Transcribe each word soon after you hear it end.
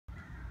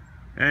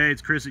Hey,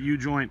 it's Chris at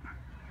Ujoint.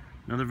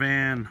 Another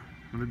van,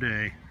 another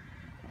day.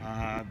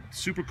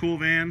 Super cool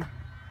van,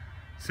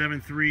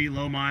 7.3,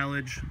 low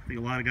mileage. I think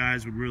a lot of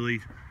guys would really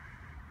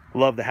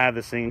love to have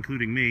this thing,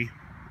 including me.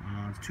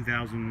 It's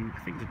 2000, I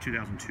think it's a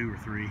 2002 or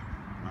 3.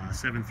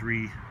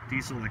 7.3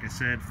 diesel, like I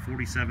said,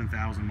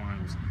 47,000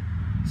 miles.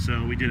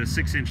 So we did a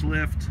 6-inch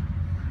lift,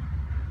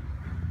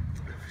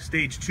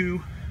 stage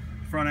 2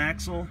 front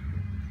axle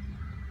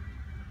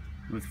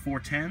with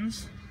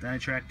 410s,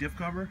 Dynatrac diff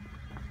cover.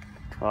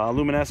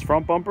 Luminescent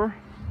front bumper,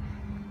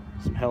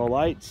 some hella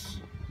lights,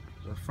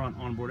 our front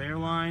onboard air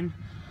line,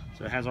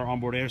 so it has our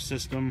onboard air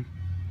system,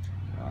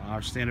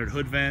 our standard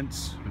hood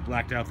vents. We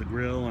blacked out the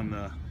grille and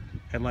the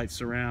headlight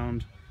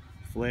surround,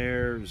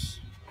 flares,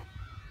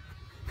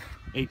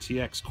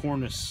 ATX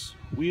cornice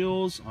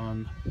wheels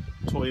on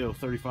Toyo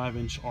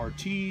 35-inch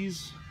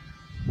RTs,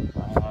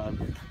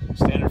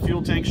 standard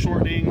fuel tank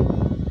shortening,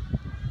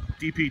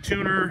 DP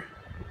tuner,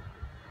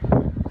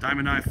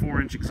 diamond eye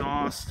 4-inch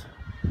exhaust.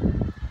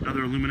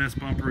 Another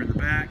luminescent bumper in the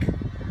back.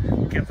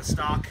 Kept the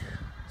stock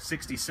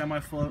 60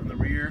 semi-float in the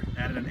rear.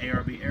 Added an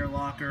ARB air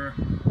locker,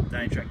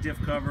 Dynatrac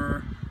diff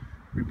cover,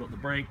 rebuilt the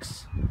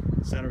brakes,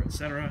 etc.,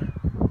 etc.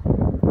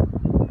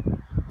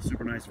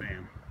 Super nice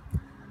van.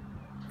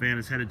 Van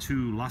is headed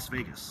to Las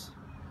Vegas.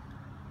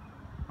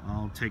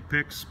 I'll take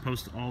pics,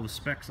 post all the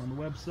specs on the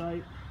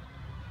website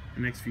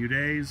in the next few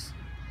days.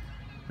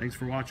 Thanks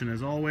for watching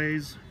as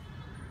always.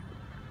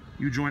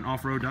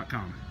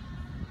 Ujointoffroad.com.